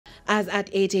As at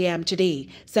 8 a.m. today,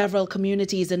 several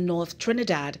communities in North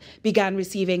Trinidad began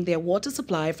receiving their water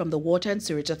supply from the Water and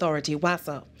Sewerage Authority,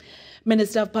 WASA.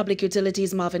 Minister of Public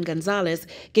Utilities Marvin Gonzales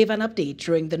gave an update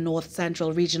during the North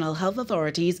Central Regional Health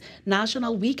Authority's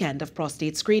National Weekend of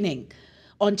Prostate Screening.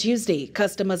 On Tuesday,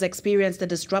 customers experienced a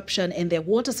disruption in their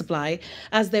water supply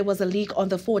as there was a leak on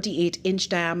the 48-inch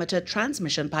diameter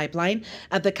transmission pipeline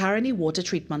at the Caroni Water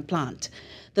Treatment Plant.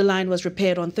 The line was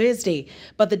repaired on Thursday,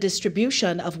 but the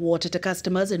distribution of water to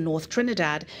customers in North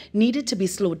Trinidad needed to be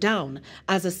slowed down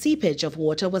as a seepage of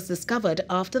water was discovered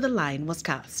after the line was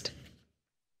cast.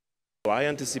 I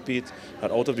anticipate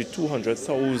that out of the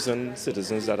 200,000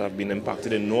 citizens that have been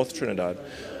impacted in North Trinidad,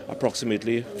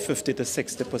 approximately 50 to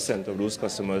 60% of those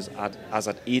customers, as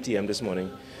at 8 a.m. this morning,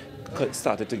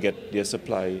 started to get their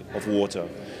supply of water.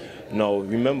 Now,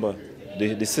 remember,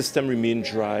 the system remained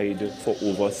dried for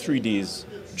over 3 days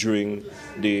during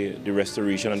the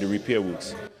restoration and the repair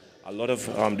works. A lot of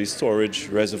the storage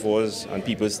reservoirs and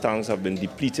people's tanks have been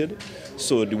depleted,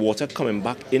 so the water coming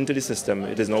back into the system,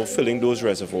 it is now filling those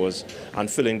reservoirs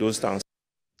and filling those tanks.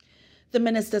 The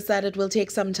minister said it will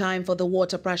take some time for the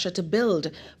water pressure to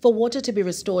build for water to be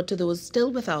restored to those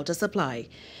still without a supply.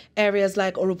 Areas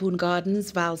like Oropune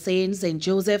Gardens, Valsayn, St.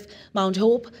 Joseph, Mount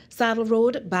Hope, Saddle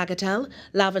Road, Bagatelle,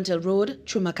 Laventille Road,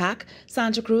 Trou, Macaque,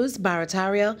 Santa Cruz,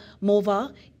 Barataria,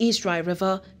 Morvant, East Dry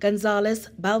River, Gonzales,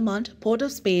 Belmont, Port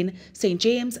of Spain, St.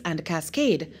 James and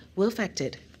Cascade were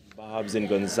affected. In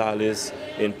Gonzales,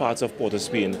 in parts of Port of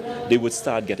Spain, they would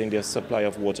start getting their supply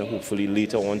of water hopefully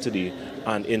later on today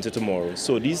and into tomorrow.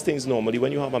 So these things normally,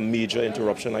 when you have a major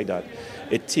interruption like that,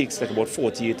 it takes like about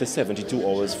 48 to 72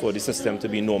 hours for the system to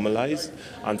be normalized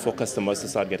and for customers to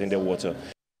start getting their water.